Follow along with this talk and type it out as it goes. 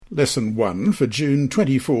Lesson 1 for June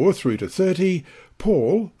 24 through to 30,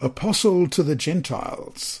 Paul, Apostle to the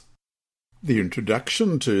Gentiles. The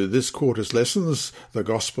introduction to this quarter's lessons, The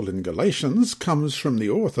Gospel in Galatians, comes from the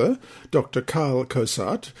author, Dr. Karl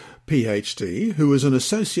Kosart, Ph.D., who is an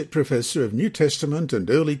Associate Professor of New Testament and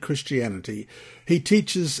Early Christianity. He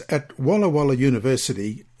teaches at Walla Walla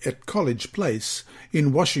University at College Place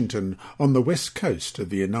in Washington on the west coast of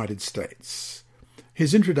the United States.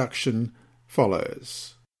 His introduction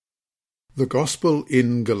follows. The Gospel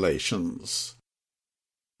in Galatians.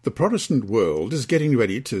 The Protestant world is getting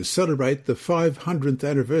ready to celebrate the 500th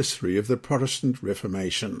anniversary of the Protestant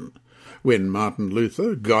Reformation, when Martin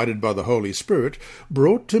Luther, guided by the Holy Spirit,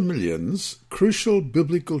 brought to millions crucial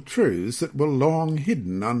biblical truths that were long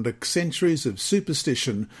hidden under centuries of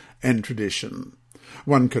superstition and tradition.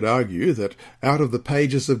 One could argue that out of the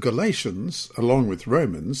pages of Galatians, along with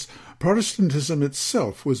Romans, Protestantism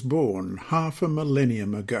itself was born half a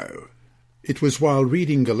millennium ago. It was while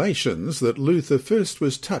reading Galatians that Luther first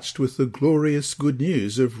was touched with the glorious good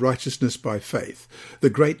news of righteousness by faith, the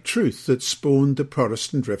great truth that spawned the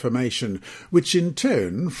Protestant Reformation, which in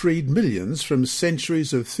turn freed millions from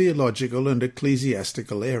centuries of theological and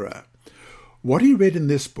ecclesiastical error. What he read in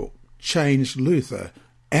this book changed Luther,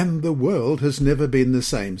 and the world has never been the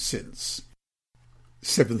same since.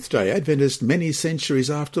 Seventh-day Adventists, many centuries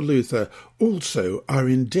after Luther, also are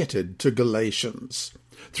indebted to Galatians.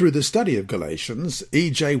 Through the study of Galatians,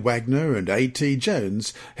 E.J. Wagner and A.T.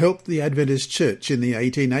 Jones helped the Adventist Church in the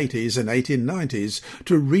 1880s and 1890s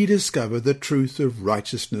to rediscover the truth of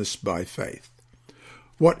righteousness by faith.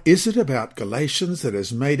 What is it about Galatians that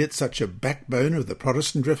has made it such a backbone of the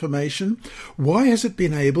Protestant Reformation? Why has it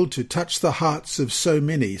been able to touch the hearts of so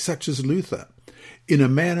many, such as Luther? In a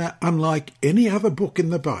manner unlike any other book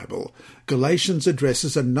in the Bible, Galatians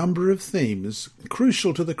addresses a number of themes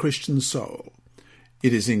crucial to the Christian soul.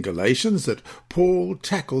 It is in Galatians that Paul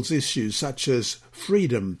tackles issues such as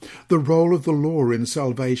freedom, the role of the law in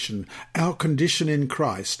salvation, our condition in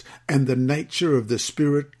Christ, and the nature of the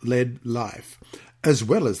Spirit-led life, as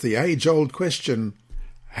well as the age-old question,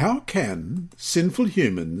 how can sinful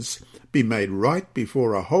humans be made right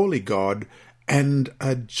before a holy God and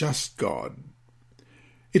a just God?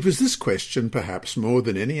 It was this question, perhaps more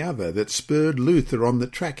than any other, that spurred Luther on the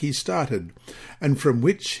track he started, and from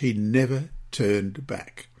which he never turned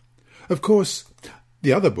back. Of course,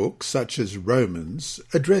 the other books, such as Romans,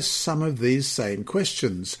 address some of these same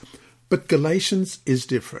questions, but Galatians is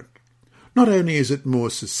different. Not only is it more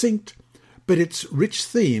succinct, but its rich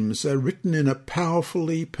themes are written in a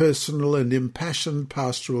powerfully personal and impassioned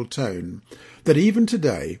pastoral tone that even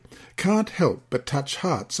today can't help but touch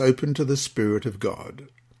hearts open to the Spirit of God.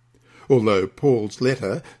 Although Paul's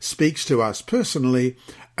letter speaks to us personally,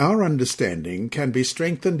 our understanding can be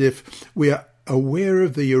strengthened if we are aware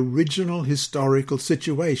of the original historical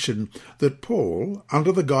situation that Paul,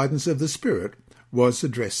 under the guidance of the Spirit, was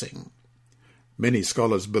addressing. Many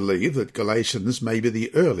scholars believe that Galatians may be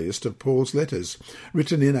the earliest of Paul's letters,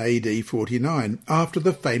 written in AD 49, after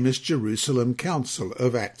the famous Jerusalem Council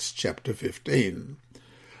of Acts chapter 15.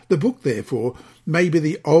 The book, therefore, may be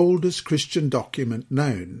the oldest Christian document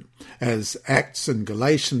known. As Acts and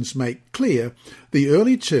Galatians make clear, the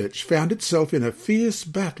early church found itself in a fierce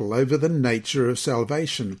battle over the nature of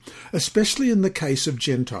salvation, especially in the case of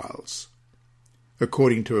Gentiles.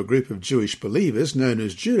 According to a group of Jewish believers known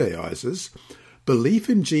as Judaizers, belief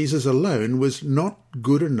in Jesus alone was not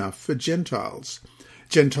good enough for Gentiles.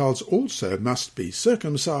 Gentiles also must be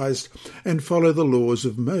circumcised and follow the laws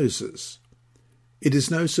of Moses. It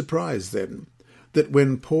is no surprise, then, that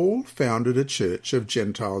when Paul founded a church of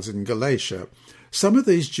Gentiles in Galatia, some of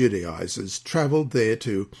these Judaizers travelled there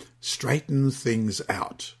to straighten things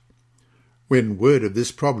out. When word of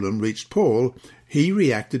this problem reached Paul, he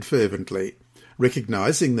reacted fervently,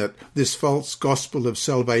 recognizing that this false gospel of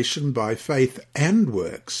salvation by faith and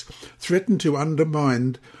works threatened to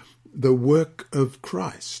undermine the work of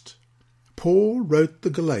Christ. Paul wrote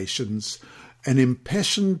the Galatians an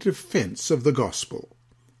impassioned defence of the gospel.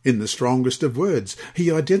 In the strongest of words,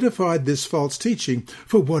 he identified this false teaching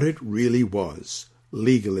for what it really was,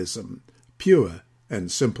 legalism, pure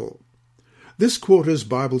and simple. This quarter's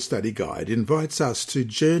Bible study guide invites us to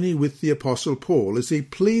journey with the Apostle Paul as he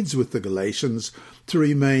pleads with the Galatians to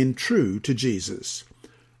remain true to Jesus.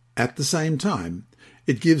 At the same time,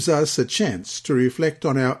 it gives us a chance to reflect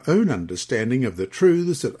on our own understanding of the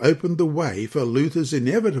truths that opened the way for Luther's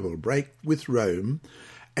inevitable break with Rome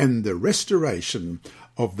and the restoration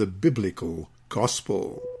of the biblical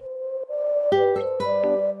gospel.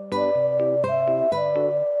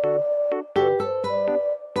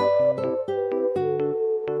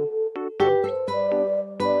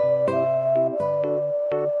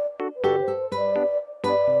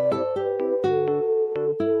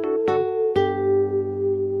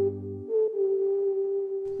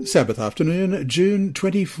 Sabbath afternoon, June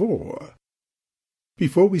 24.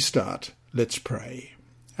 Before we start, let's pray.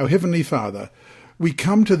 Our Heavenly Father, we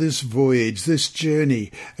come to this voyage, this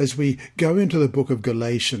journey, as we go into the book of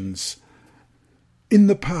Galatians. In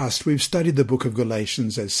the past, we've studied the book of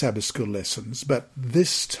Galatians as Sabbath school lessons, but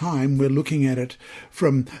this time we're looking at it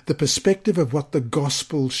from the perspective of what the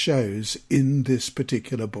gospel shows in this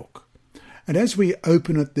particular book. And as we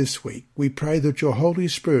open it this week, we pray that your Holy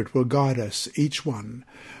Spirit will guide us, each one.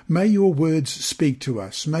 May your words speak to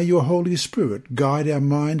us. May your Holy Spirit guide our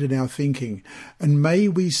mind and our thinking. And may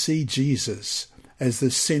we see Jesus as the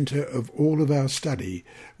centre of all of our study.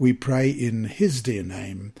 We pray in his dear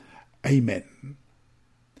name. Amen.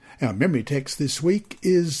 Our memory text this week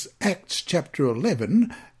is Acts chapter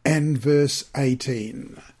 11 and verse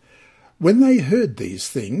 18. When they heard these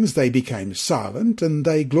things, they became silent, and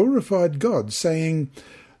they glorified God, saying,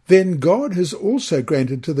 "Then God has also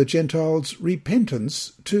granted to the Gentiles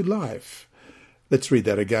repentance to life." Let's read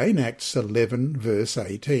that again, Acts 11, verse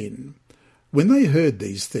 18. When they heard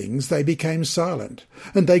these things, they became silent,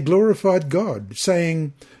 and they glorified God,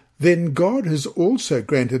 saying, "Then God has also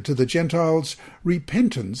granted to the Gentiles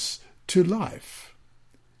repentance to life."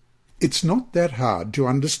 It's not that hard to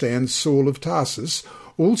understand Saul of Tarsus,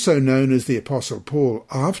 also known as the Apostle Paul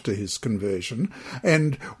after his conversion,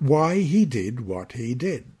 and why he did what he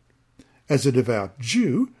did. As a devout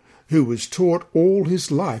Jew, who was taught all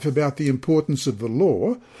his life about the importance of the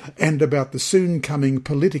law and about the soon-coming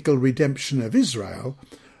political redemption of Israel,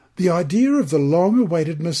 the idea of the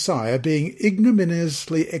long-awaited Messiah being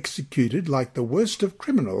ignominiously executed like the worst of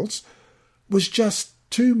criminals was just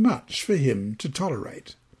too much for him to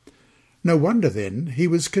tolerate. No wonder, then, he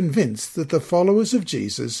was convinced that the followers of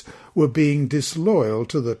Jesus were being disloyal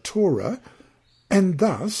to the Torah and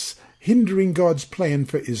thus hindering God's plan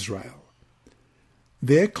for Israel.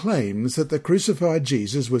 Their claims that the crucified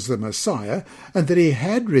Jesus was the Messiah and that he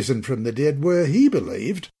had risen from the dead were, he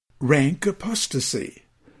believed, rank apostasy.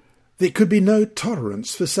 There could be no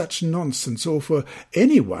tolerance for such nonsense or for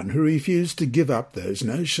anyone who refused to give up those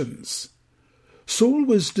notions. Saul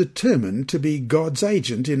was determined to be God's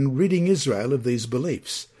agent in ridding Israel of these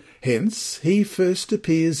beliefs. Hence, he first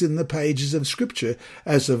appears in the pages of Scripture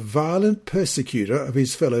as a violent persecutor of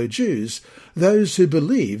his fellow Jews, those who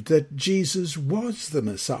believed that Jesus was the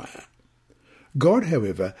Messiah. God,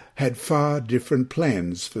 however, had far different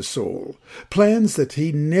plans for Saul, plans that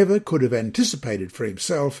he never could have anticipated for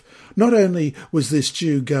himself. Not only was this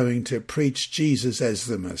Jew going to preach Jesus as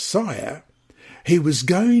the Messiah, he was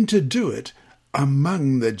going to do it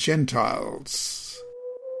among the Gentiles.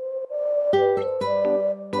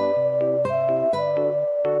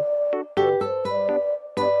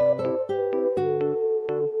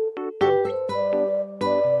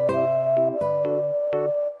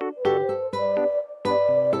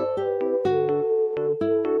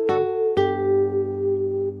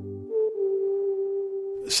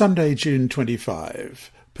 Sunday, June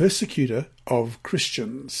 25. Persecutor of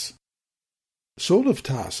Christians. Saul of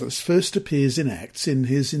Tarsus first appears in Acts in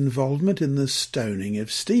his involvement in the stoning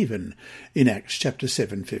of Stephen in Acts chapter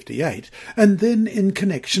 7:58, and then in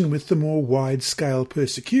connection with the more wide-scale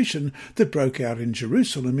persecution that broke out in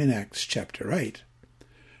Jerusalem in Acts chapter 8.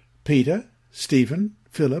 Peter, Stephen,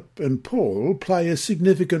 Philip and Paul play a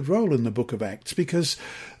significant role in the book of Acts because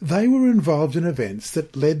they were involved in events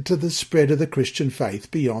that led to the spread of the Christian faith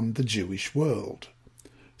beyond the Jewish world.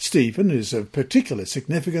 Stephen is of particular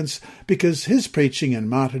significance because his preaching and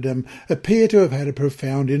martyrdom appear to have had a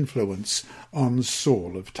profound influence on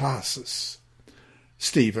Saul of Tarsus.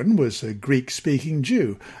 Stephen was a Greek-speaking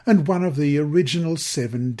Jew and one of the original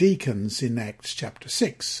 7 deacons in Acts chapter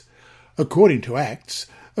 6. According to Acts,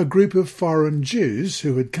 a group of foreign Jews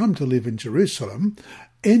who had come to live in Jerusalem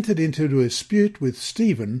entered into a dispute with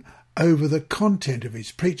Stephen over the content of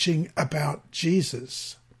his preaching about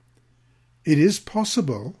Jesus. It is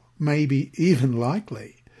possible, maybe even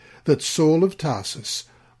likely, that Saul of Tarsus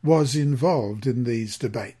was involved in these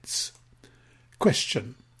debates.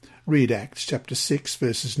 Question. Read Acts chapter 6,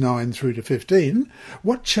 verses 9 through to 15.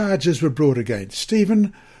 What charges were brought against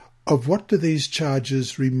Stephen? Of what do these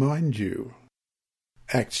charges remind you?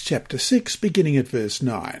 Acts chapter 6, beginning at verse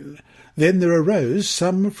 9. Then there arose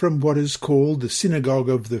some from what is called the synagogue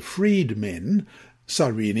of the freedmen,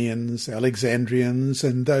 Cyrenians, Alexandrians,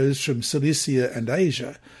 and those from Cilicia and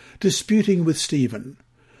Asia, disputing with Stephen.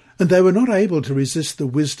 And they were not able to resist the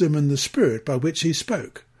wisdom and the spirit by which he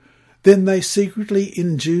spoke. Then they secretly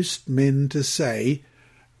induced men to say,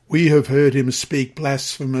 "We have heard him speak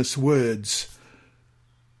blasphemous words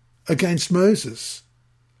against Moses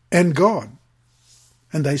and God."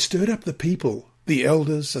 And they stirred up the people, the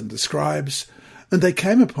elders and the scribes. And they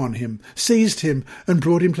came upon him, seized him, and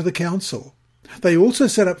brought him to the council. They also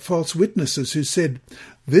set up false witnesses who said,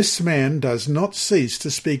 "This man does not cease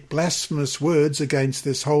to speak blasphemous words against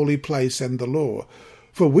this holy place and the law.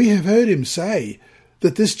 For we have heard him say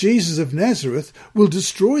that this Jesus of Nazareth will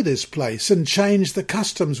destroy this place and change the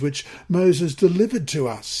customs which Moses delivered to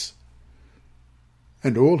us."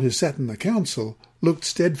 And all who sat in the council looked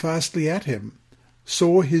steadfastly at him,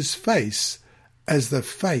 saw his face as the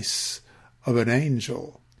face of an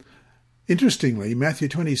angel. Interestingly, Matthew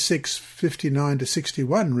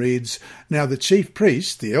 26:59-61 reads, "Now the chief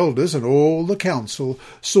priests, the elders, and all the council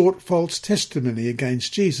sought false testimony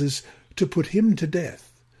against Jesus to put him to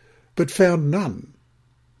death, but found none.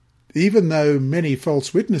 Even though many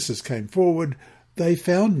false witnesses came forward, they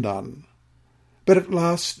found none. But at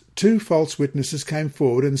last 2 false witnesses came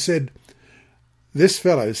forward and said, 'This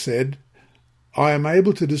fellow said, I am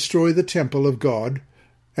able to destroy the temple of God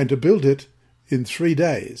and to build it in 3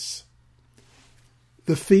 days.'"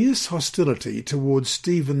 The fierce hostility towards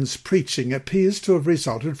Stephen's preaching appears to have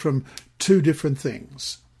resulted from 2 different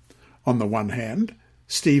things. On the one hand,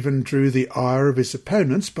 Stephen drew the ire of his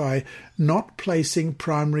opponents by not placing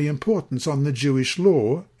primary importance on the Jewish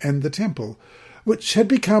law and the temple, which had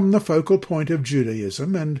become the focal point of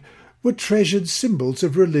Judaism and were treasured symbols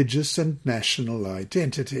of religious and national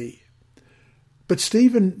identity. But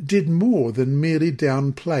Stephen did more than merely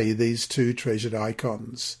downplay these 2 treasured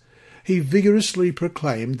icons. He vigorously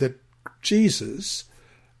proclaimed that Jesus,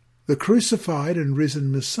 the crucified and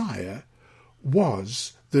risen Messiah,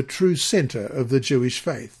 was the true centre of the Jewish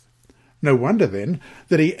faith. No wonder, then,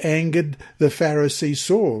 that he angered the Pharisee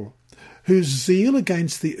Saul, whose zeal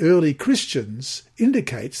against the early Christians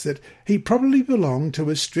indicates that he probably belonged to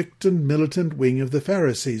a strict and militant wing of the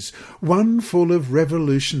Pharisees, one full of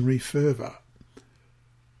revolutionary fervour.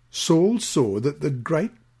 Saul saw that the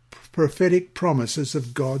great prophetic promises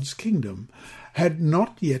of God's kingdom had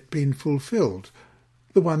not yet been fulfilled,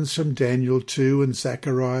 the ones from Daniel 2 and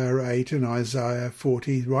Zechariah 8 and Isaiah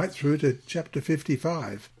 40 right through to chapter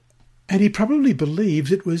 55. And he probably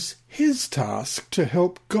believed it was his task to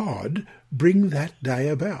help God bring that day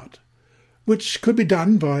about, which could be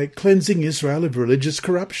done by cleansing Israel of religious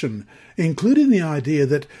corruption, including the idea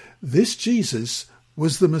that this Jesus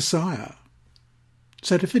was the Messiah.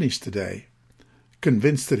 So to finish the day,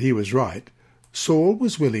 convinced that he was right, Saul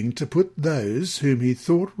was willing to put those whom he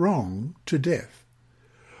thought wrong to death.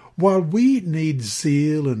 While we need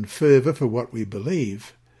zeal and fervour for what we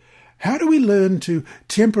believe, how do we learn to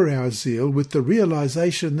temper our zeal with the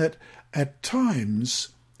realisation that at times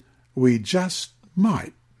we just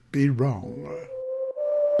might be wrong?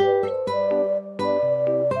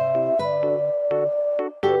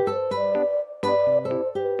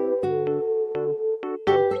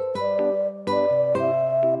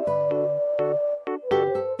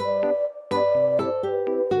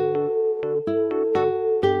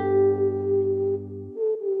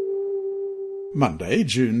 Monday,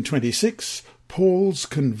 June 26, Paul's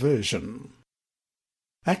conversion.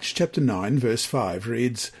 Acts chapter 9, verse 5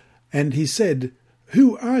 reads, "And he said,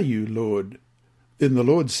 'Who are you, Lord?' Then the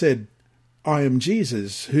Lord said, 'I am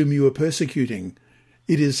Jesus, whom you are persecuting.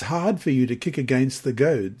 It is hard for you to kick against the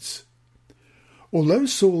goads.'" Although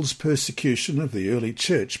Saul's persecution of the early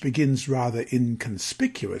church begins rather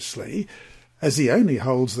inconspicuously, as he only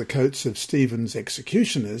holds the coats of Stephen's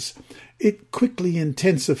executioners, it quickly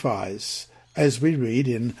intensifies, as we read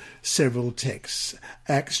in several texts.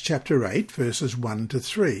 Acts chapter 8, verses 1 to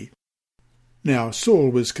 3. Now Saul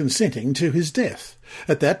was consenting to his death.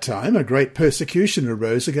 At that time a great persecution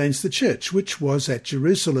arose against the church, which was at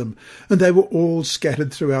Jerusalem, and they were all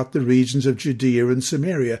scattered throughout the regions of Judea and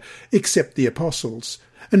Samaria, except the apostles.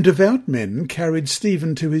 And devout men carried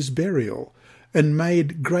Stephen to his burial, and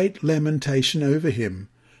made great lamentation over him.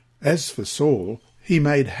 As for Saul, he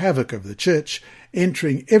made havoc of the church,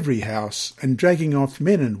 entering every house and dragging off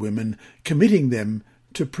men and women, committing them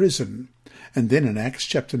to prison. And then in Acts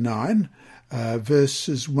chapter 9,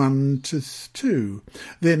 verses 1 to 2,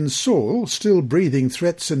 "Then Saul, still breathing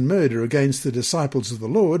threats and murder against the disciples of the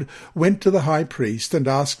Lord, went to the high priest and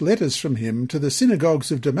asked letters from him to the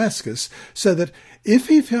synagogues of Damascus, so that if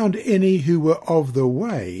he found any who were of the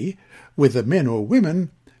way, whether men or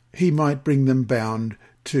women, he might bring them bound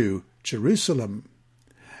to Jerusalem."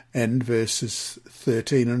 And verses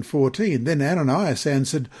 13 and 14, "Then Ananias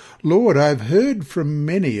answered, 'Lord, I have heard from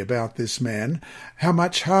many about this man, how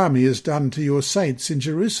much harm he has done to your saints in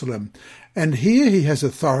Jerusalem. And here he has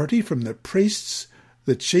authority from the priests,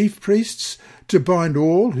 the chief priests, to bind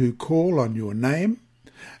all who call on your name.'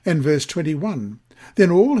 And verse 21,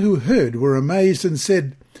 "Then all who heard were amazed and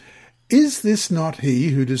said, Is this not he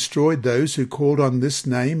who destroyed those who called on this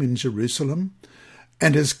name in Jerusalem,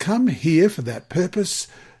 and has come here for that purpose,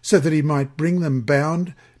 so that he might bring them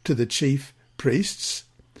bound to the chief priests?"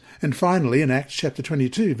 And finally, in Acts chapter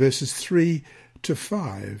 22, verses 3 to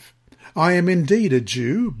 5, "I am indeed a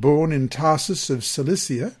Jew, born in Tarsus of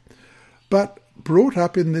Cilicia, but brought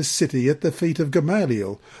up in this city at the feet of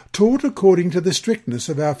Gamaliel, taught according to the strictness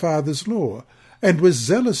of our father's law, and was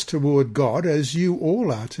zealous toward God as you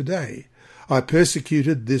all are today. I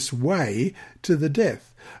persecuted this way to the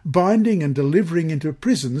death, binding and delivering into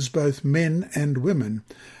prisons both men and women,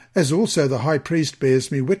 as also the high priest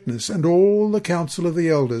bears me witness, and all the council of the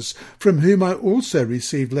elders, from whom I also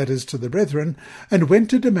received letters to the brethren, and went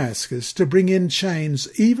to Damascus to bring in chains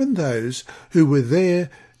even those who were there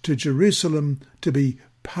to Jerusalem to be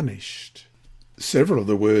punished." Several of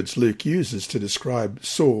the words Luke uses to describe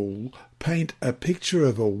Saul paint a picture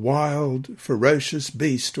of a wild, ferocious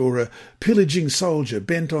beast or a pillaging soldier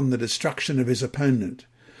bent on the destruction of his opponent.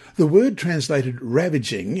 The word translated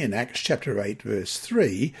ravaging in Acts chapter 8 verse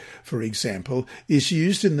 3, for example, is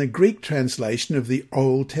used in the Greek translation of the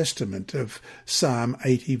Old Testament of Psalm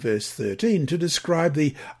 80 verse 13 to describe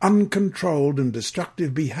the uncontrolled and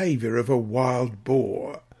destructive behaviour of a wild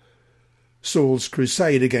boar. Saul's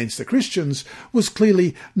crusade against the Christians was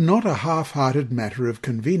clearly not a half-hearted matter of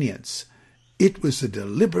convenience. It was a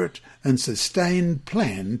deliberate and sustained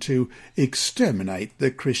plan to exterminate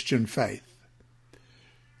the Christian faith.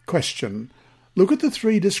 Question. Look at the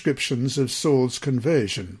three descriptions of Saul's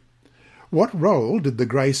conversion. What role did the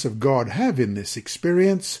grace of God have in this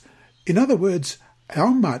experience? In other words, how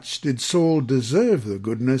much did Saul deserve the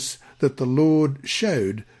goodness that the Lord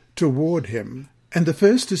showed toward him? And the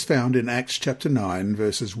first is found in Acts chapter 9,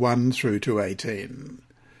 verses 1 through to 18.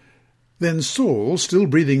 Then Saul, still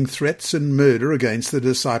breathing threats and murder against the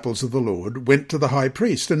disciples of the Lord, went to the high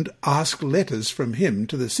priest and asked letters from him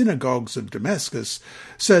to the synagogues of Damascus,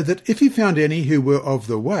 so that if he found any who were of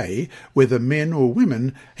the way, whether men or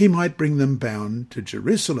women, he might bring them bound to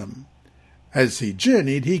Jerusalem. As he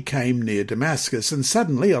journeyed, he came near Damascus, and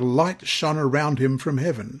suddenly a light shone around him from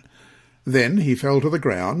heaven. Then he fell to the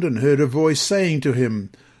ground and heard a voice saying to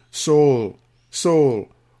him, "Saul,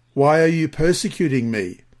 Saul, why are you persecuting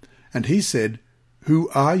me?" And he said, "Who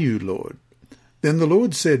are you, Lord?" Then the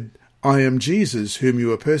Lord said, "I am Jesus, whom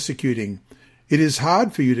you are persecuting. It is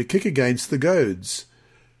hard for you to kick against the goads."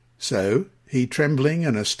 So he, trembling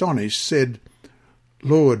and astonished, said,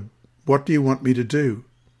 "Lord, what do you want me to do?"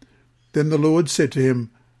 Then the Lord said to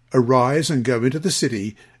him, "Arise and go into the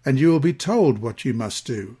city, and you will be told what you must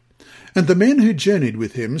do." And the men who journeyed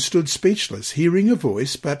with him stood speechless, hearing a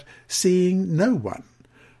voice, but seeing no one.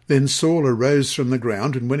 Then Saul arose from the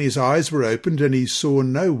ground, and when his eyes were opened, and he saw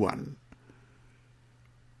no one.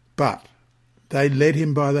 But they led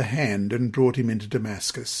him by the hand and brought him into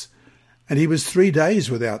Damascus. And he was 3 days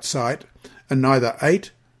without sight, and neither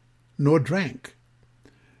ate nor drank.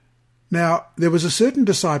 Now there was a certain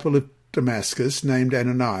disciple of Damascus named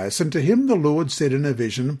Ananias, and to him the Lord said in a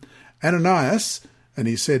vision, "Ananias," and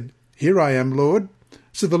he said, "Here I am, Lord."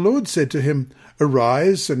 So the Lord said to him,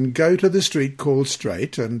 "Arise and go to the street called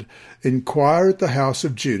Straight, and inquire at the house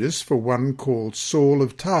of Judas for one called Saul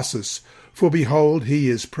of Tarsus, for behold, he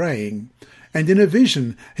is praying. And in a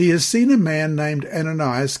vision he has seen a man named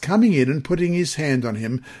Ananias coming in and putting his hand on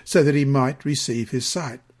him, so that he might receive his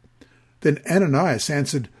sight." Then Ananias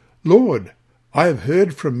answered, "Lord, I have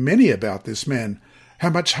heard from many about this man, how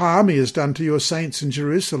much harm he has done to your saints in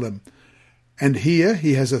Jerusalem. And here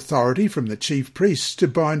he has authority from the chief priests to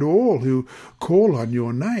bind all who call on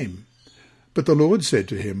your name." But the Lord said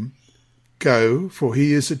to him, "Go, for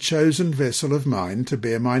he is a chosen vessel of mine to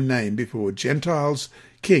bear my name before Gentiles,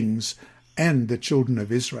 kings, and the children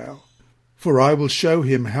of Israel. For I will show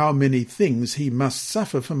him how many things he must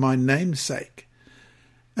suffer for my name's sake."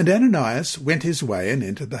 And Ananias went his way and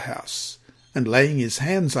entered the house. And laying his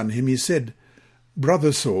hands on him, he said,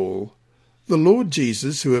 "Brother Saul, the Lord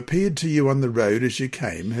Jesus, who appeared to you on the road as you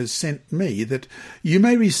came, has sent me, that you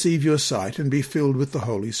may receive your sight and be filled with the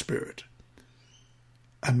Holy Spirit."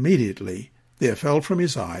 Immediately there fell from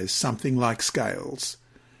his eyes something like scales,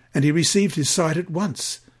 and he received his sight at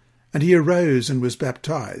once, and he arose and was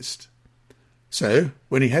baptized. So,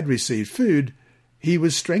 when he had received food, he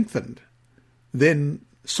was strengthened. Then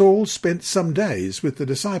Saul spent some days with the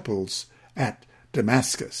disciples at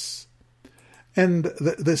Damascus. And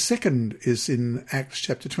the second is in Acts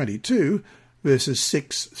chapter 22, verses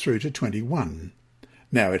 6 through to 21.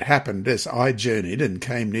 "Now it happened, as I journeyed and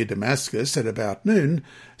came near Damascus at about noon,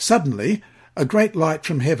 suddenly a great light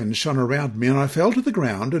from heaven shone around me, and I fell to the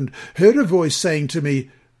ground and heard a voice saying to me,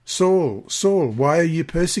 Saul, Saul, why are you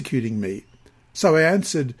persecuting me? So I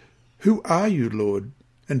answered, Who are you, Lord?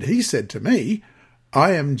 And he said to me,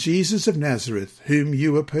 I am Jesus of Nazareth, whom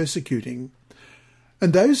you are persecuting.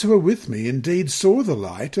 And those who were with me indeed saw the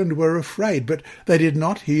light and were afraid, but they did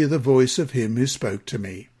not hear the voice of him who spoke to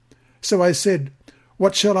me. So I said,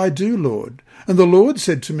 What shall I do, Lord? And the Lord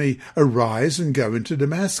said to me, Arise and go into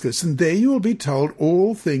Damascus, and there you will be told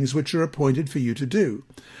all things which are appointed for you to do.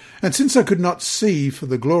 And since I could not see for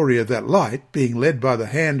the glory of that light, being led by the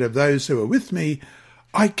hand of those who were with me,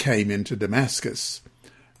 I came into Damascus.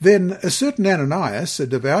 Then a certain Ananias, a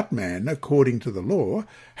devout man according to the law,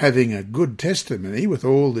 having a good testimony with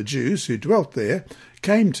all the Jews who dwelt there,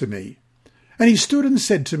 came to me. And he stood and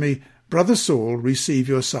said to me, Brother Saul, receive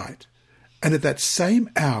your sight. And at that same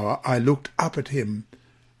hour I looked up at him.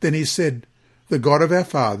 Then he said, The God of our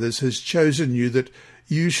fathers has chosen you that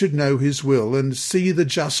you should know his will, and see the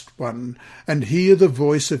just one, and hear the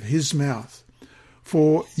voice of his mouth.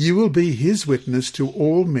 For you will be his witness to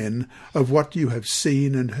all men of what you have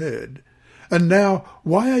seen and heard. And now,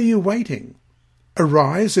 why are you waiting?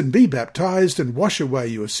 Arise and be baptized, and wash away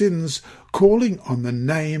your sins, calling on the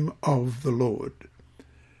name of the Lord.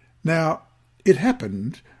 Now, it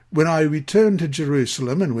happened, when I returned to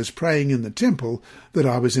Jerusalem and was praying in the temple, that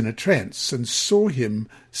I was in a trance, and saw him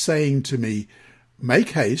saying to me, Make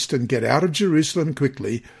haste and get out of Jerusalem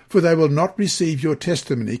quickly, for they will not receive your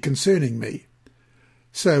testimony concerning me.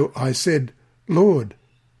 So I said, Lord,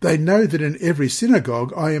 they know that in every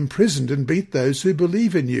synagogue I imprisoned and beat those who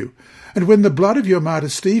believe in you. And when the blood of your martyr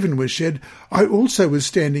Stephen was shed, I also was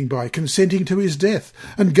standing by, consenting to his death,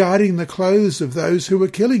 and guarding the clothes of those who were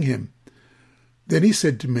killing him. Then he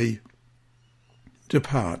said to me,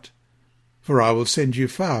 Depart, for I will send you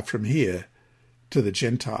far from here to the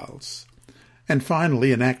Gentiles. And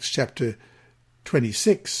finally, in Acts chapter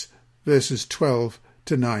 26, verses 12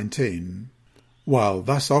 to 19. While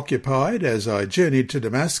thus occupied, as I journeyed to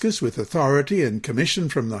Damascus with authority and commission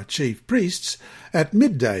from the chief priests, at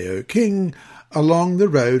midday, O king, along the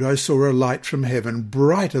road I saw a light from heaven,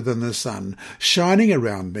 brighter than the sun, shining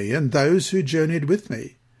around me and those who journeyed with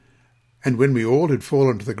me. And when we all had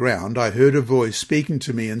fallen to the ground, I heard a voice speaking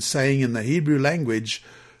to me and saying in the Hebrew language,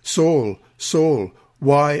 Saul, Saul,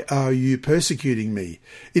 why are you persecuting me?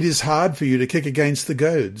 It is hard for you to kick against the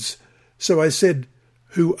goads. So I said,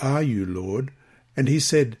 Who are you, Lord? And he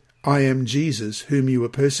said, I am Jesus, whom you are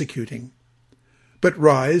persecuting. But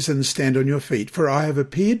rise and stand on your feet, for I have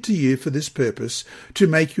appeared to you for this purpose, to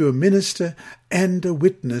make you a minister and a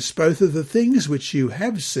witness both of the things which you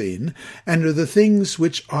have seen and of the things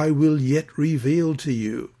which I will yet reveal to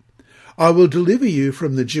you. I will deliver you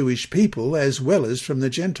from the Jewish people as well as from the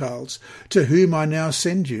Gentiles, to whom I now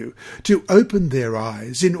send you, to open their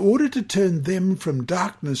eyes, in order to turn them from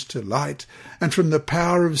darkness to light, and from the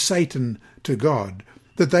power of Satan to God,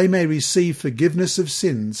 that they may receive forgiveness of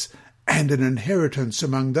sins and an inheritance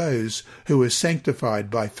among those who are sanctified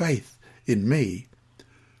by faith in me.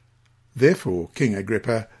 Therefore, King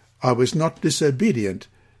Agrippa, I was not disobedient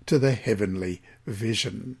to the heavenly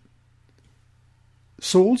vision.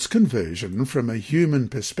 Saul's conversion from a human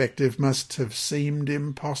perspective must have seemed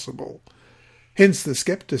impossible, hence the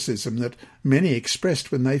scepticism that many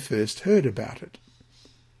expressed when they first heard about it.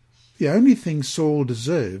 The only thing Saul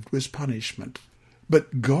deserved was punishment,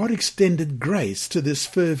 but God extended grace to this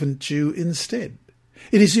fervent Jew instead.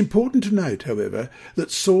 It is important to note, however, that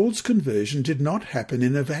Saul's conversion did not happen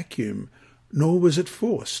in a vacuum, nor was it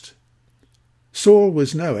forced. Saul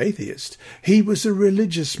was no atheist. He was a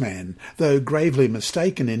religious man, though gravely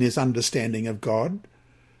mistaken in his understanding of God.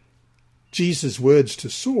 Jesus' words to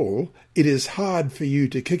Saul, "It is hard for you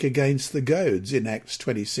to kick against the goads," in Acts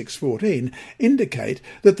 26:14, indicate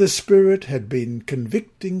that the Spirit had been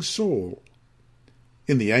convicting Saul.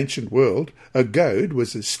 In the ancient world, a goad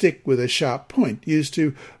was a stick with a sharp point used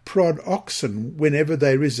to prod oxen whenever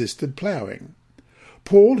they resisted ploughing.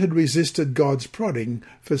 Paul had resisted God's prodding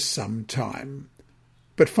for some time.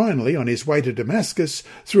 But finally, on his way to Damascus,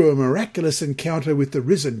 through a miraculous encounter with the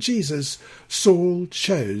risen Jesus, Saul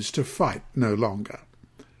chose to fight no longer.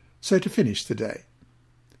 So to finish the day,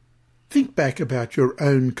 think back about your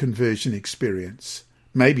own conversion experience.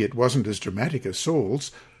 Maybe it wasn't as dramatic as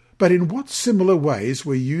Saul's, but in what similar ways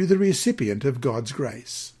were you the recipient of God's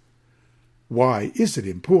grace? Why is it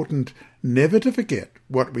important never to forget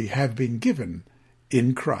what we have been given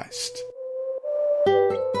in Christ?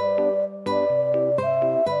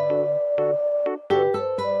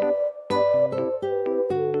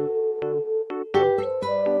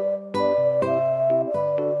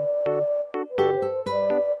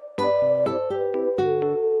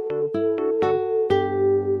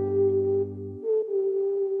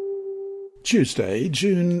 Tuesday,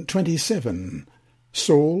 June 27.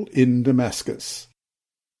 Saul in Damascus.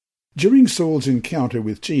 During Saul's encounter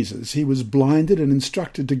with Jesus, he was blinded and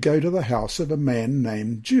instructed to go to the house of a man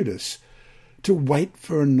named Judas, to wait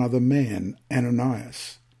for another man,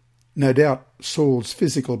 Ananias. No doubt Saul's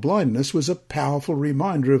physical blindness was a powerful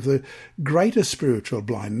reminder of the greater spiritual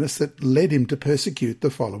blindness that led him to persecute the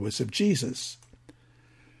followers of Jesus.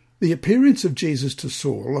 The appearance of Jesus to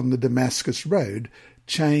Saul on the Damascus road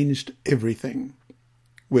changed everything.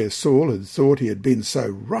 Where Saul had thought he had been so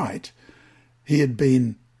right, he had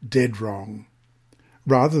been dead wrong.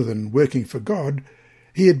 Rather than working for God,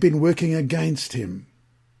 he had been working against him.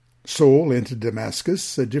 Saul entered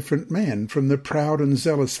Damascus a different man from the proud and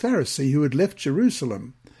zealous Pharisee who had left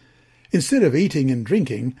Jerusalem. Instead of eating and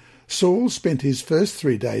drinking, Saul spent his first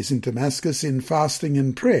 3 days in Damascus in fasting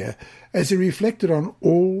and prayer as he reflected on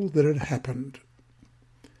all that had happened.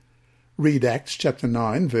 Read Acts chapter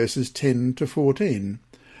 9, verses 10 to 14.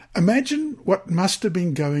 Imagine what must have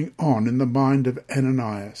been going on in the mind of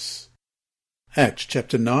Ananias. Acts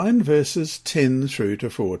chapter 9, verses 10 through to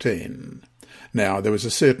 14. Now there was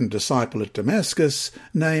a certain disciple at Damascus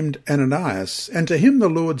named Ananias, and to him the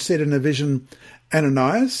Lord said in a vision,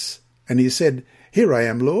 Ananias? And he said, Here I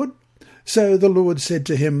am, Lord. So the Lord said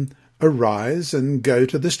to him, Arise and go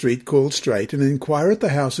to the street called Straight, and inquire at the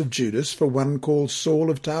house of Judas for one called Saul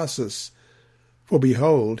of Tarsus. For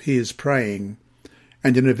behold, he is praying.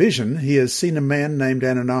 And in a vision he has seen a man named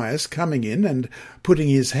Ananias coming in and putting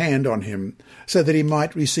his hand on him, so that he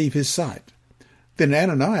might receive his sight. Then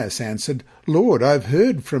Ananias answered, Lord, I've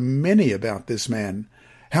heard from many about this man,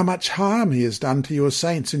 how much harm he has done to your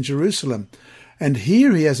saints in Jerusalem. And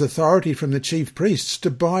here he has authority from the chief priests to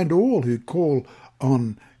bind all who call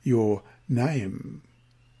on your name.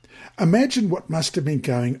 Imagine what must have been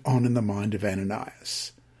going on in the mind of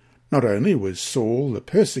Ananias. Not only was Saul the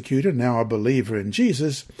persecutor now a believer in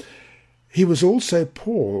Jesus, he was also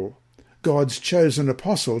Paul, God's chosen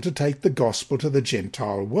apostle to take the gospel to the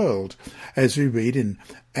Gentile world, as we read in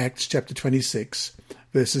Acts chapter 26,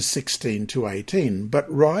 verses 16 to 18.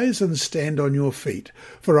 But rise and stand on your feet,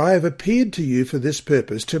 for I have appeared to you for this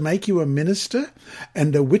purpose, to make you a minister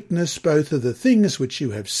and a witness both of the things which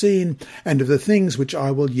you have seen and of the things which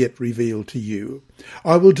I will yet reveal to you.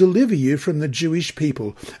 I will deliver you from the Jewish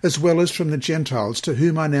people, as well as from the Gentiles to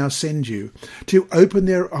whom I now send you, to open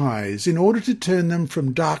their eyes, in order to turn them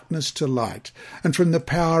from darkness to light, and from the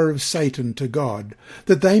power of Satan to God,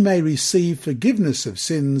 that they may receive forgiveness of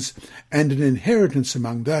sins and an inheritance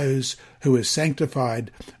among those who are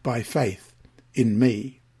sanctified by faith in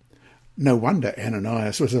me. No wonder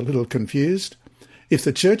Ananias was a little confused. If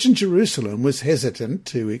the church in Jerusalem was hesitant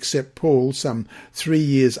to accept Paul some 3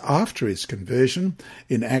 years after his conversion,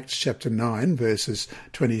 in Acts chapter 9, verses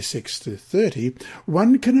 26 to 30,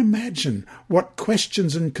 one can imagine what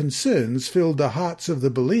questions and concerns filled the hearts of the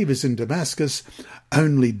believers in Damascus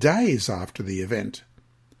only days after the event.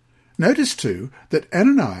 Notice, too, that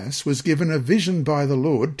Ananias was given a vision by the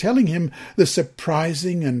Lord telling him the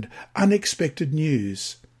surprising and unexpected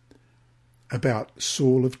news about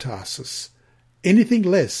Saul of Tarsus. Anything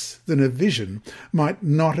less than a vision might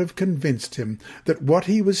not have convinced him that what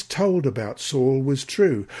he was told about Saul was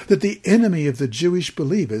true, that the enemy of the Jewish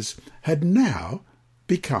believers had now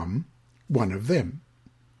become one of them.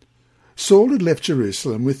 Saul had left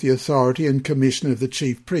Jerusalem with the authority and commission of the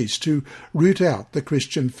chief priest to root out the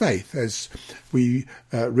Christian faith, as we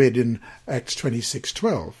read in Acts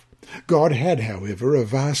 26:12. God had, however, a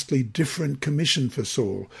vastly different commission for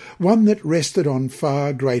Saul, one that rested on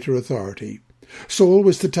far greater authority. Saul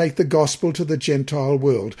was to take the gospel to the Gentile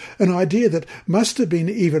world, an idea that must have been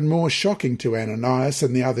even more shocking to Ananias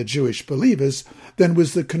and the other Jewish believers than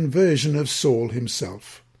was the conversion of Saul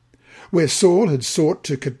himself. Where Saul had sought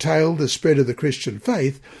to curtail the spread of the Christian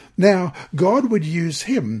faith, now God would use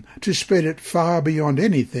him to spread it far beyond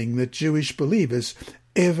anything that Jewish believers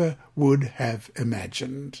ever would have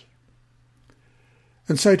imagined.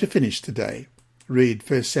 And so to finish today, read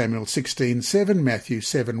 1 Samuel 16:7, Matthew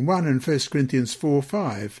 7:1 and 1 Corinthians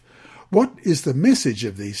 4:5. What is the message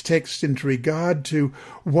of these texts in regard to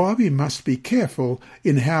why we must be careful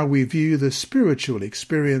in how we view the spiritual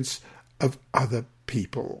experience of other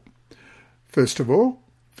people? First of all,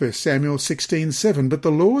 1 Samuel 16:7, but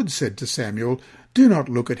the Lord said to Samuel, Do not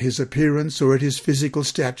look at his appearance or at his physical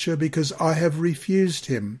stature, because I have refused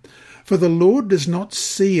him. For the Lord does not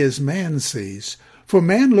see as man sees. For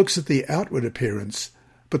man looks at the outward appearance,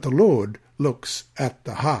 but the Lord looks at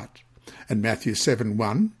the heart. and Matthew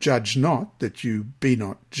 7:1, "Judge not, that you be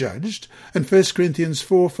not judged," and 1 Corinthians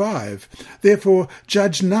 4:5, "Therefore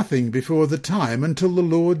judge nothing before the time until the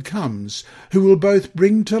Lord comes, who will both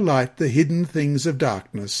bring to light the hidden things of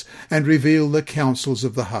darkness and reveal the counsels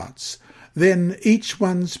of the hearts. Then each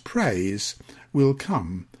one's praise will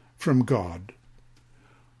come from God."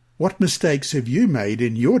 What mistakes have you made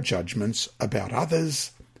in your judgments about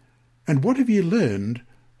others? And what have you learned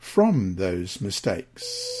from those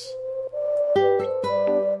mistakes?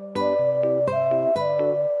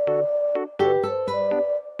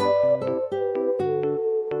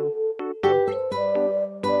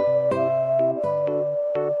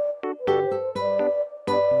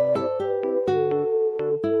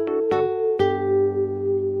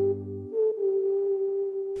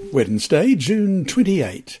 Wednesday, June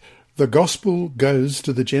 28. The Gospel goes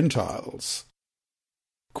to the Gentiles.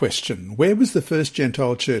 Question: where was the first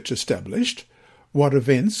Gentile church established? What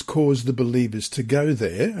events caused the believers to go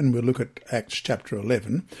there? And we'll look at Acts chapter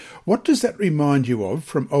 11. What does that remind you of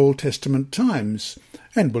from Old Testament times?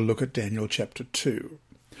 And we'll look at Daniel chapter 2.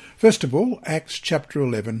 First of all, Acts chapter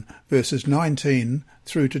 11, verses 19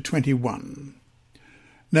 through to 21.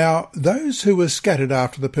 Now, those who were scattered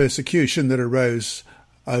after the persecution that arose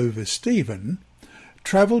over Stephen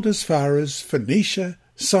travelled as far as Phoenicia,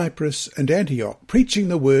 Cyprus, and Antioch, preaching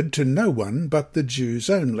the word to no one but the Jews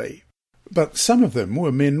only. But some of them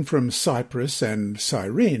were men from Cyprus and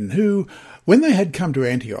Cyrene, who, when they had come to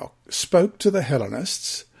Antioch, spoke to the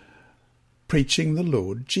Hellenists, preaching the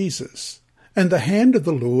Lord Jesus. And the hand of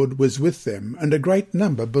the Lord was with them, and a great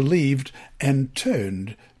number believed and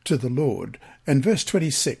turned to the Lord. And verse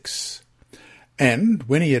 26, "And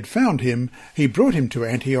when he had found him, he brought him to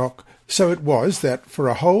Antioch. So it was that for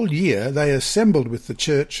a whole year they assembled with the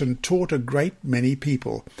church and taught a great many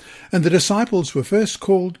people. And the disciples were first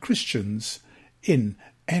called Christians in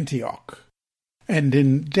Antioch." And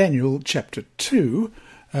in Daniel chapter 2,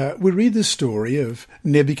 we read the story of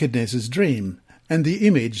Nebuchadnezzar's dream and the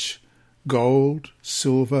image: gold,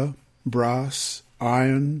 silver, brass,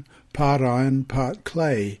 iron, part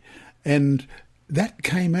clay. And that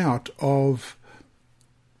came out of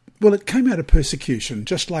it came out of persecution,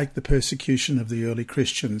 just like the persecution of the early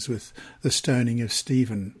Christians with the stoning of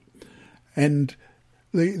Stephen. And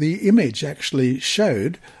the image actually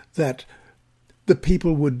showed that the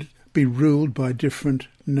people would be ruled by different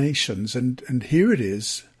nations. And here it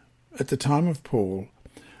is, at the time of Paul,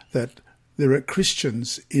 that there are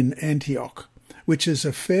Christians in Antioch, which is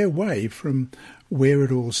a fair way from where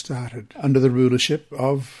it all started, under the rulership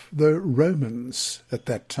of the Romans at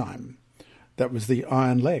that time. That was the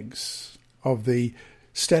iron legs of the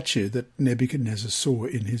statue that Nebuchadnezzar saw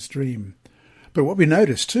in his dream. But what we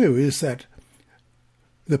notice too is that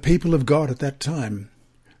the people of God at that time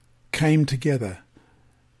came together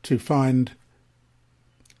to find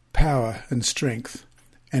power and strength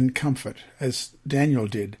and comfort, as Daniel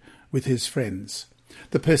did with his friends.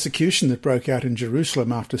 The persecution that broke out in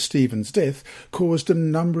Jerusalem after Stephen's death caused a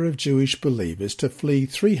number of Jewish believers to flee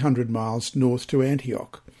 300 miles north to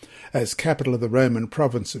Antioch. As capital of the Roman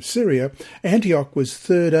province of Syria, Antioch was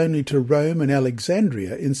third only to Rome and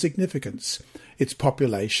Alexandria in significance. Its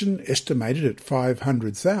population, estimated at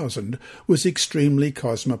 500,000, was extremely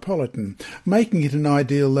cosmopolitan, making it an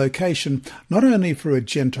ideal location not only for a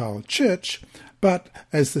Gentile church, but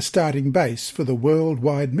as the starting base for the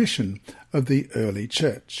worldwide mission of the early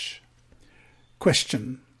church.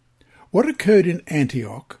 Question: what occurred in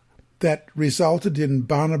Antioch that resulted in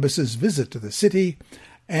Barnabas's visit to the city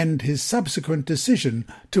and his subsequent decision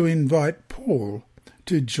to invite Paul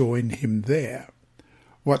to join him there?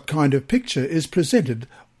 What kind of picture is presented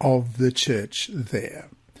of the church there?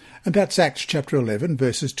 And that's Acts chapter 11,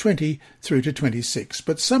 verses 20 through to 26.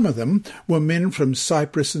 But some of them were men from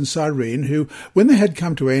Cyprus and Cyrene who, when they had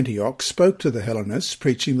come to Antioch, spoke to the Hellenists,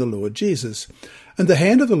 preaching the Lord Jesus. And the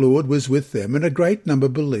hand of the Lord was with them, and a great number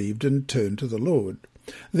believed and turned to the Lord.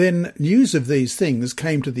 Then news of these things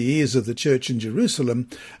came to the ears of the church in Jerusalem,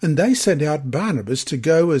 and they sent out Barnabas to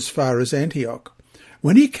go as far as Antioch.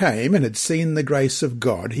 When he came and had seen the grace of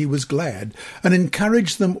God, he was glad, and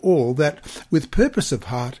encouraged them all that, with purpose of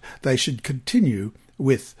heart, they should continue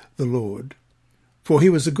with the Lord. For he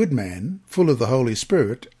was a good man, full of the Holy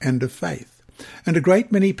Spirit and of faith, and a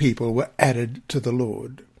great many people were added to the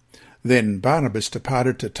Lord. Then Barnabas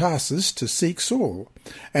departed to Tarsus to seek Saul,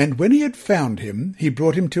 and when he had found him, he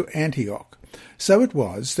brought him to Antioch. So it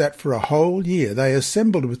was that for a whole year they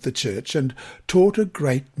assembled with the church and taught a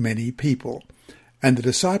great many people. And the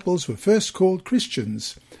disciples were first called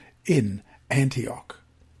Christians in Antioch.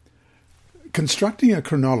 Constructing a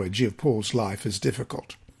chronology of Paul's life is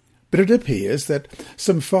difficult, But it appears that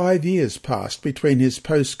some 5 years passed between his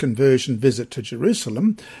post-conversion visit to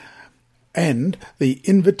Jerusalem and the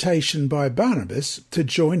invitation by Barnabas to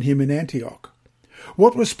join him in Antioch.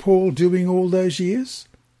 What was Paul doing all those years?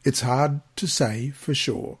 It's hard to say for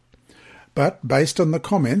sure. But based on the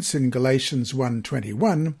comments in Galatians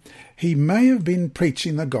 1:21, he may have been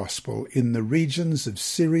preaching the gospel in the regions of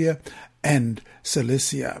Syria and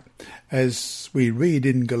Cilicia. As we read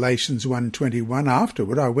in Galatians 1:21,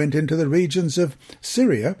 afterward I went into the regions of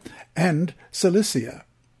Syria and Cilicia.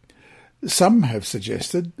 Some have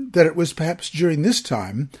suggested that it was perhaps during this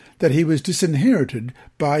time that he was disinherited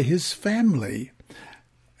by his family,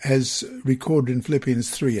 as recorded in Philippians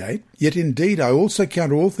 3:8. Yet indeed I also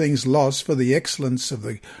count all things lost for the excellence of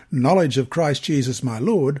the knowledge of Christ Jesus my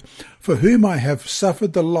Lord, for whom I have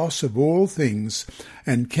suffered the loss of all things,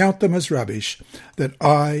 and count them as rubbish, that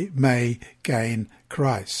I may gain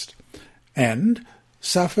Christ. And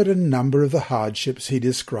suffered a number of the hardships he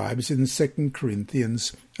describes in 2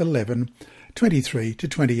 Corinthians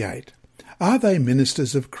 11:23-28. Are they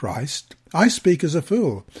ministers of Christ? I speak as a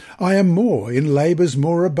fool. I am more, in labours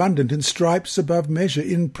more abundant, in stripes above measure,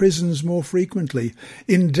 in prisons more frequently,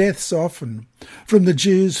 in deaths often. From the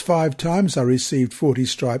Jews 5 times I received 40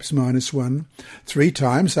 stripes minus 1. 3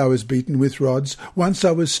 times I was beaten with rods. Once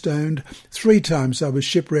I was stoned. 3 times I was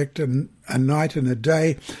shipwrecked, a night and a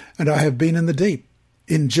day, and I have been in the deep.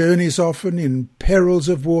 In journeys often, in perils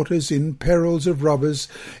of waters, in perils of robbers,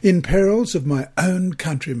 in perils of my own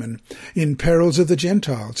countrymen, in perils of the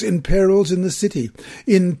Gentiles, in perils in the city,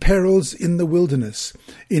 in perils in the wilderness,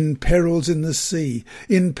 in perils in the sea,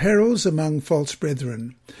 in perils among false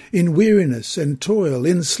brethren, in weariness and toil,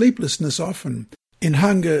 in sleeplessness often, in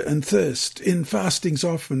hunger and thirst, in fastings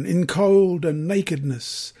often, in cold and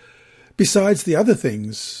nakedness. Besides the other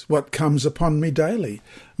things, what comes upon me daily,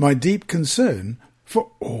 my deep concern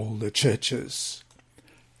for all the churches.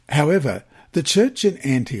 However, the church in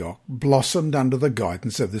Antioch blossomed under the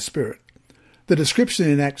guidance of the Spirit. The description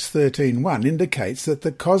in Acts 13:1 indicates that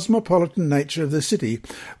the cosmopolitan nature of the city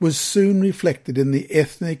was soon reflected in the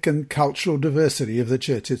ethnic and cultural diversity of the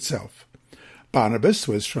church itself. Barnabas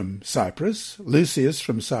was from Cyprus, Lucius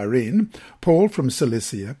from Cyrene, Paul from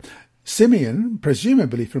Cilicia, Simeon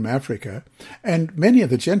presumably from Africa, and many of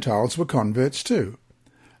the Gentiles were converts too.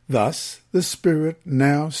 Thus, the Spirit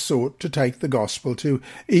now sought to take the gospel to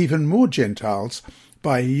even more Gentiles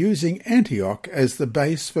by using Antioch as the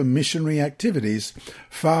base for missionary activities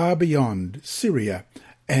far beyond Syria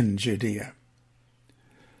and Judea.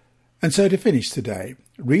 And so to finish today,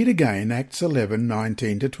 read again Acts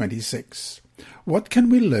 11:19-26. What can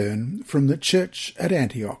we learn from the church at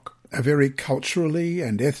Antioch, a very culturally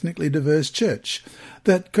and ethnically diverse church,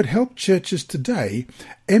 that could help churches today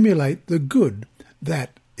emulate the good that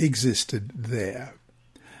existed there?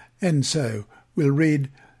 And so we'll read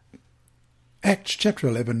Acts chapter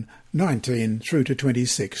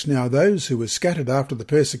 11:19-26. Now those who were scattered after the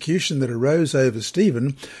persecution that arose over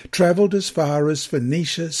Stephen travelled as far as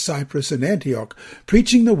Phoenicia, Cyprus, and Antioch,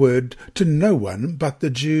 preaching the word to no one but the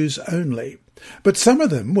Jews only. But some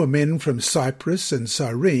of them were men from Cyprus and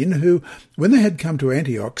Cyrene who, when they had come to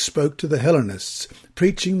Antioch, spoke to the Hellenists,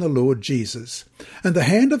 preaching the Lord Jesus. And the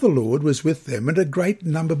hand of the Lord was with them, and a great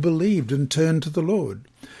number believed and turned to the Lord.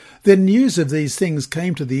 Then news of these things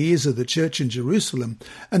came to the ears of the church in Jerusalem,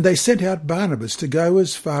 and they sent out Barnabas to go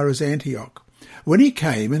as far as Antioch. When he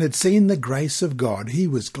came and had seen the grace of God, he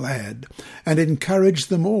was glad, and encouraged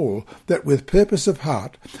them all that with purpose of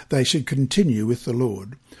heart they should continue with the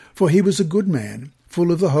Lord. For he was a good man,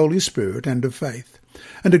 full of the Holy Spirit and of faith,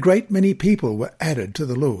 and a great many people were added to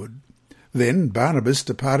the Lord. Then Barnabas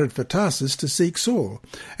departed for Tarsus to seek Saul,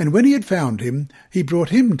 and when he had found him, he brought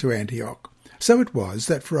him to Antioch. So it was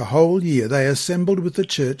that for a whole year they assembled with the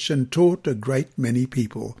church and taught a great many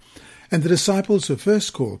people. And the disciples were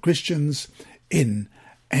first called Christians in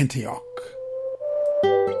Antioch.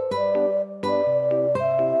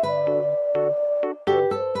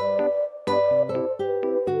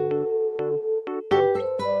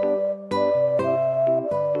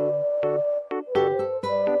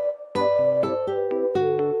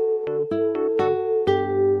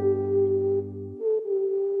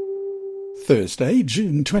 Thursday,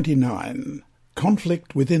 June 29.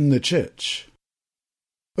 Conflict within the Church.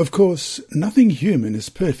 Of course, nothing human is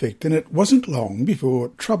perfect, and it wasn't long before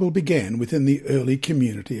trouble began within the early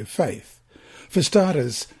community of faith. For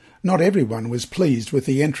starters, not everyone was pleased with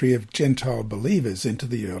the entry of Gentile believers into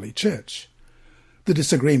the early church. The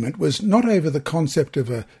disagreement was not over the concept of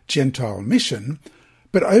a Gentile mission,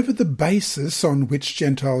 but over the basis on which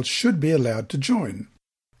Gentiles should be allowed to join.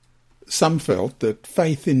 Some felt that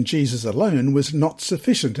faith in Jesus alone was not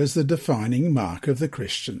sufficient as the defining mark of the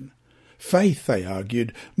Christian. Faith, they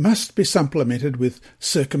argued, must be supplemented with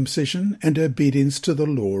circumcision and obedience to the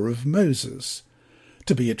law of Moses.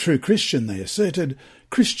 To be a true Christian, they asserted,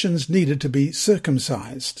 Christians needed to be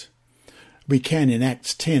circumcised. We can in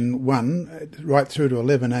Acts 10:1 right through to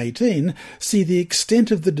 11:18 see the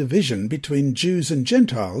extent of the division between Jews and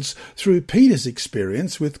Gentiles through Peter's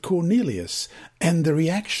experience with Cornelius and the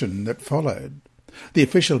reaction that followed. The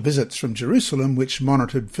official visits from Jerusalem which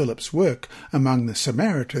monitored Philip's work among the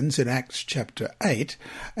Samaritans in Acts chapter 8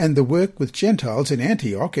 and the work with Gentiles in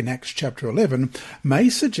Antioch in Acts chapter 11 may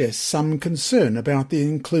suggest some concern about the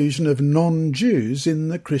inclusion of non-Jews in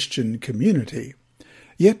the Christian community.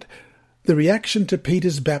 Yet, the reaction to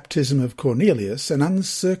Peter's baptism of Cornelius, an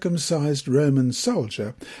uncircumcised Roman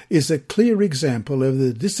soldier, is a clear example of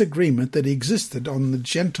the disagreement that existed on the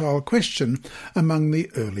Gentile question among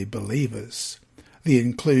the early believers. The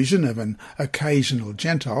inclusion of an occasional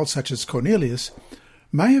Gentile, such as Cornelius,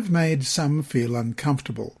 may have made some feel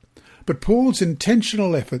uncomfortable, but Paul's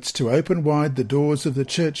intentional efforts to open wide the doors of the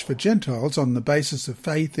church for Gentiles on the basis of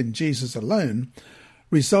faith in Jesus alone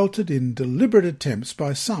resulted in deliberate attempts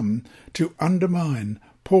by some to undermine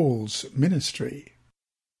Paul's ministry.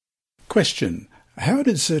 Question: how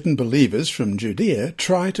did certain believers from Judea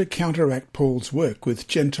try to counteract Paul's work with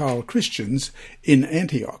Gentile Christians in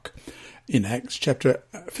Antioch? In Acts chapter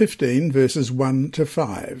 15, verses 1 to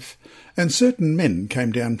 5, "And certain men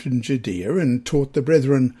came down from Judea and taught the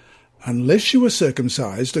brethren, Unless you are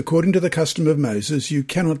circumcised according to the custom of Moses, you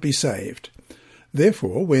cannot be saved.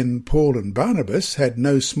 Therefore, when Paul and Barnabas had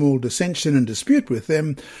no small dissension and dispute with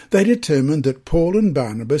them, they determined that Paul and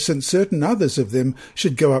Barnabas and certain others of them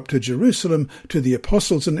should go up to Jerusalem to the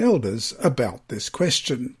apostles and elders about this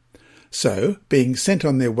question. So, being sent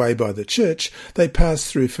on their way by the church, they passed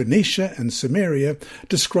through Phoenicia and Samaria,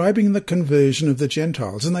 describing the conversion of the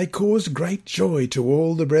Gentiles, and they caused great joy to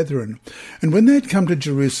all the brethren. And when they had come to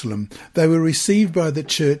Jerusalem, they were received by the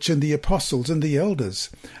church and the apostles and the elders,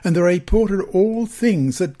 and they reported all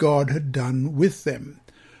things that God had done with them.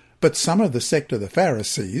 But some of the sect of the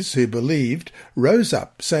Pharisees, who believed, rose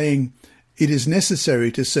up, saying, It is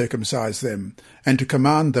necessary to circumcise them, and to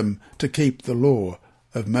command them to keep the law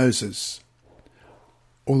of Moses."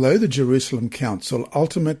 Although the Jerusalem Council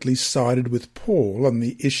ultimately sided with Paul on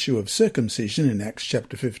the issue of circumcision in Acts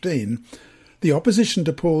chapter 15, the opposition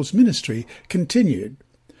to Paul's ministry continued.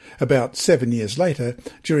 About 7 years later,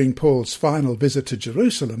 during Paul's final visit to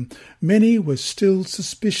Jerusalem, many were still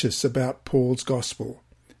suspicious about Paul's gospel.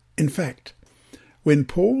 In fact, when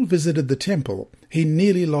Paul visited the temple, he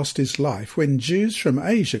nearly lost his life when Jews from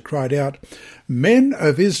Asia cried out, "Men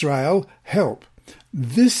of Israel, help!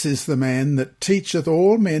 This is the man that teacheth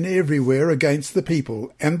all men everywhere against the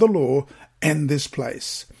people and the law and this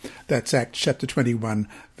place." That's Acts chapter 21,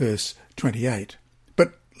 verse 28.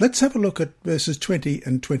 But let's have a look at verses 20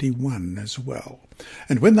 and 21 as well.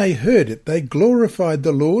 "And when they heard it, they glorified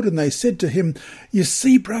the Lord, and they said to him, You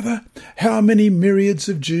see, brother, how many myriads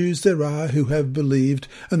of Jews there are who have believed,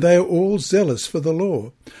 and they are all zealous for the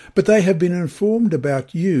law. But they have been informed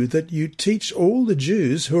about you that you teach all the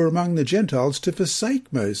Jews who are among the Gentiles to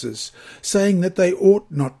forsake Moses, saying that they ought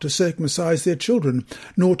not to circumcise their children,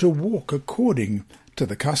 nor to walk according to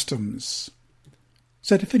the customs."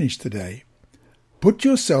 So to finish today, put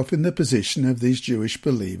yourself in the position of these Jewish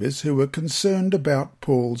believers who were concerned about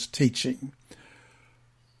Paul's teaching.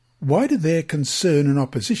 Why did their concern and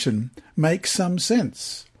opposition make some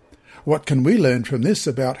sense? What can we learn from this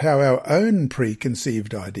about how our own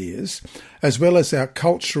preconceived ideas, as well as our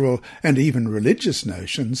cultural and even religious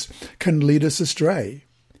notions, can lead us astray?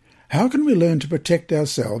 How can we learn to protect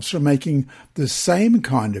ourselves from making the same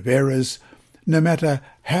kind of errors, no matter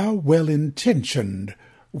how well-intentioned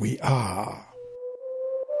we are?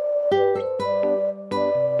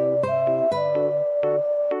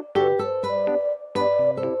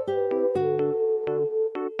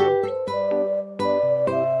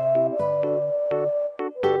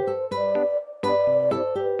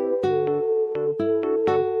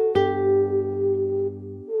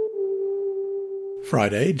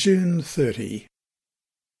 Friday, June 30.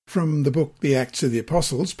 From the book The Acts of the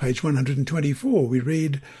Apostles, page 124, we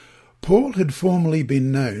read, "Paul had formerly been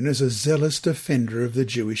known as a zealous defender of the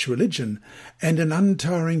Jewish religion and an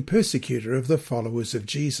untiring persecutor of the followers of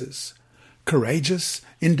Jesus. Courageous,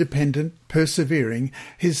 independent, persevering,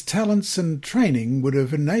 his talents and training would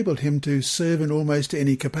have enabled him to serve in almost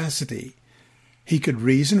any capacity. He could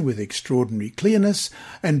reason with extraordinary clearness,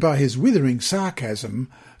 and by his withering sarcasm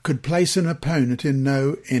could place an opponent in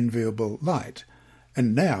no enviable light.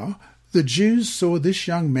 And now the Jews saw this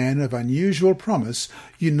young man of unusual promise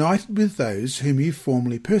united with those whom he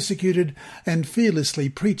formerly persecuted and fearlessly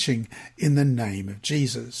preaching in the name of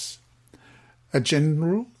Jesus. A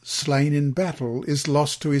general slain in battle is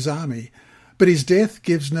lost to his army, but his death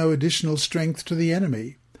gives no additional strength to the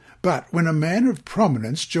enemy. But when a man of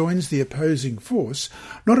prominence joins the opposing force,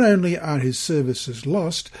 not only are his services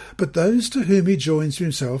lost, but those to whom he joins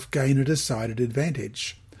himself gain a decided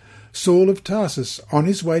advantage. Saul of Tarsus, on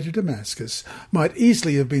his way to Damascus, might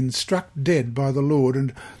easily have been struck dead by the Lord,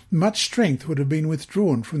 and much strength would have been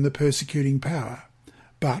withdrawn from the persecuting power.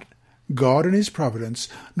 But God in his providence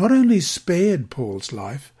not only spared Paul's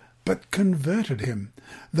life, but converted him,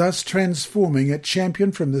 thus transforming a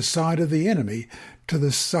champion from the side of the enemy to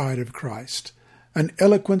the side of Christ. An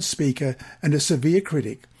eloquent speaker and a severe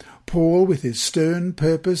critic, Paul, with his stern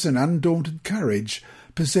purpose and undaunted courage,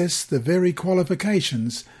 possessed the very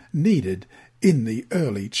qualifications needed in the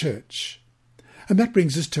early church. And that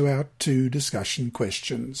brings us to our two discussion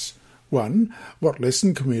questions. 1. What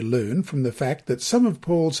lesson can we learn from the fact that some of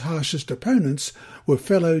Paul's harshest opponents were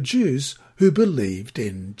fellow Jews who believed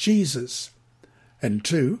in Jesus? And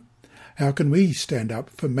 2. How can we stand up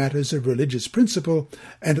for matters of religious principle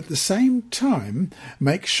and at the same time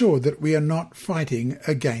make sure that we are not fighting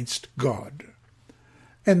against God?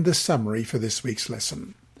 And the summary for this week's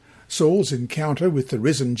lesson. Saul's encounter with the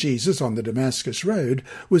risen Jesus on the Damascus Road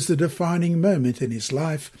was the defining moment in his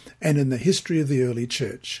life and in the history of the early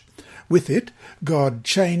church. With it, God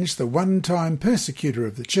changed the one-time persecutor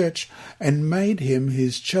of the church and made him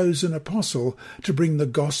his chosen apostle to bring the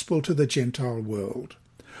gospel to the Gentile world.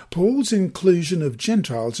 Paul's inclusion of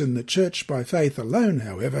Gentiles in the church by faith alone,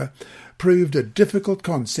 however, proved a difficult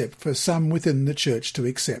concept for some within the church to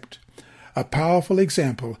accept. A powerful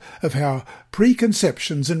example of how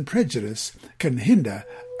preconceptions and prejudice can hinder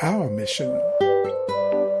our mission.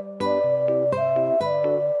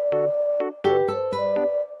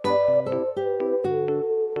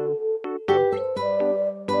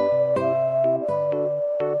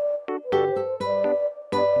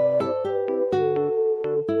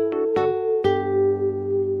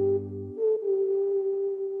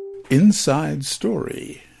 Inside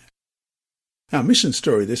Story. Our mission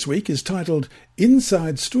story this week is titled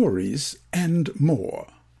Inside Stories and More.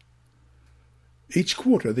 Each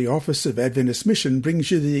quarter, the Office of Adventist Mission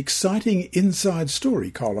brings you the exciting Inside Story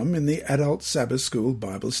column in the Adult Sabbath School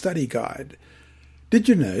Bible Study Guide. Did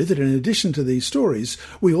you know that in addition to these stories,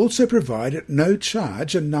 we also provide at no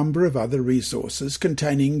charge a number of other resources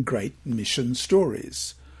containing great mission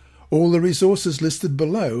stories? All the resources listed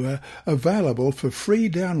below are available for free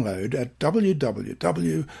download at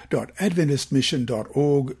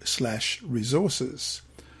www.adventistmission.org/resources.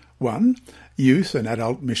 1. Youth and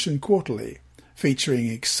Adult Mission Quarterly, featuring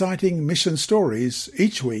exciting mission stories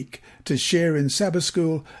each week to share in Sabbath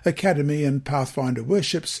School, Academy and Pathfinder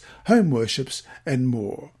worships, home worships and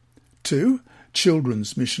more. 2.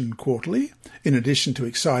 Children's Mission Quarterly. In addition to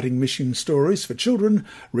exciting mission stories for children,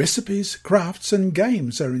 recipes, crafts and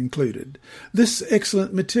games are included. This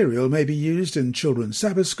excellent material may be used in children's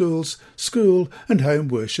Sabbath schools, school and home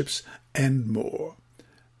worships and more.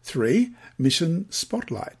 3. Mission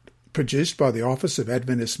Spotlight. Produced by the Office of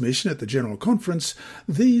Adventist Mission at the General Conference,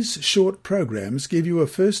 these short programs give you a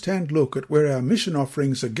first-hand look at where our mission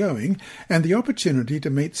offerings are going and the opportunity to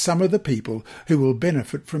meet some of the people who will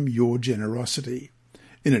benefit from your generosity.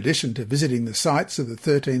 In addition to visiting the sites of the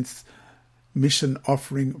 13th mission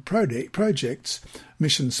offering projects,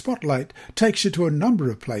 Mission Spotlight takes you to a number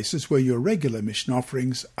of places where your regular mission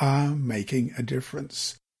offerings are making a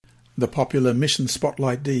difference. The popular Mission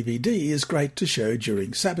Spotlight DVD is great to show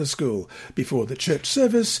during Sabbath School, before the church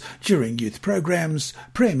service, during youth programs,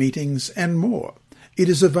 prayer meetings and more. It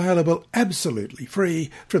is available absolutely free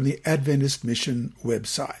from the Adventist Mission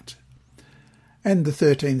website. And the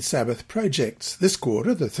 13th Sabbath projects. This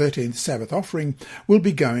quarter, the 13th Sabbath offering will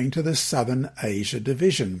be going to the Southern Asia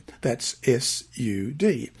Division, that's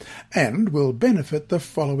SUD, and will benefit the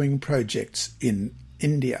following projects in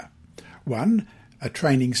India. 1. A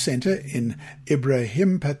training centre in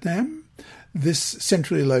Ibrahimpatnam. This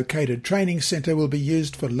centrally located training centre will be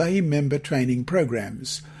used for lay member training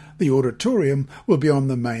programs. The auditorium will be on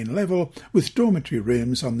the main level with dormitory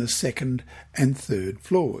rooms on the second and third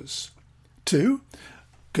floors. 2.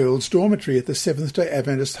 Girls' dormitory at the Seventh-day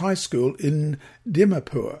Adventist High School in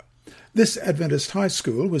Dimapur. This Adventist high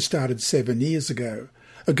school was started 7 years ago.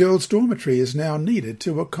 A girls' dormitory is now needed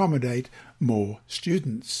to accommodate more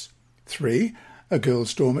students. 3. A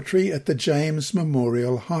girls' dormitory at the James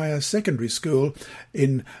Memorial Higher Secondary School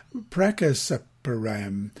in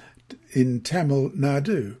Prakasapuram in Tamil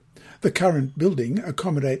Nadu. The current building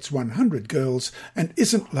accommodates 100 girls and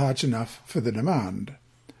isn't large enough for the demand.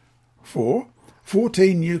 4.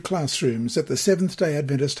 14 new classrooms at the Seventh-day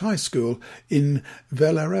Adventist High School in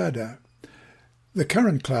Velarada. The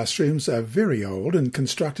current classrooms are very old and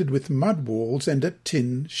constructed with mud walls and a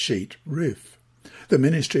tin sheet roof. The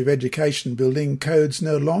Ministry of Education building codes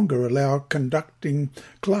no longer allow conducting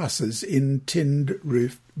classes in tinned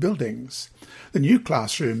roof buildings. The new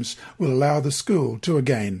classrooms will allow the school to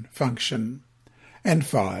again function. And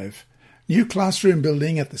 5. New classroom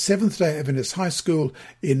building at the Seventh-day Adventist High School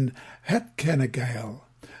in Hatkanagale.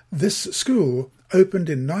 This school opened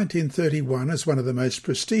in 1931 as one of the most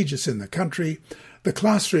prestigious in the country. The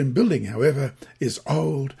classroom building, however, is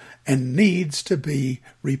old and needs to be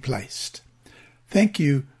replaced. Thank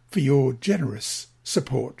you for your generous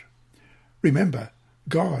support. Remember,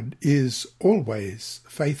 God is always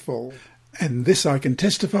faithful. And this I can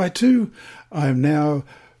testify to. I am now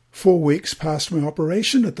 4 weeks past my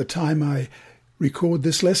operation at the time I record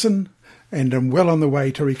this lesson, and am well on the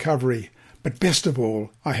way to recovery. But best of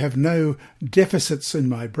all, I have no deficits in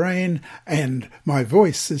my brain, and my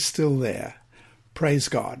voice is still there. Praise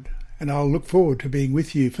God, and I'll look forward to being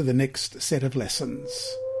with you for the next set of lessons.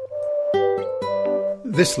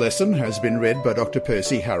 This lesson has been read by Dr.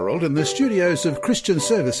 Percy Harold in the studios of Christian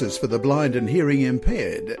Services for the Blind and Hearing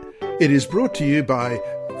Impaired. It is brought to you by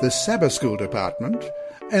the Sabbath School Department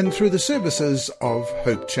and through the services of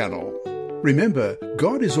Hope Channel. Remember,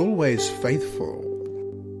 God is always faithful.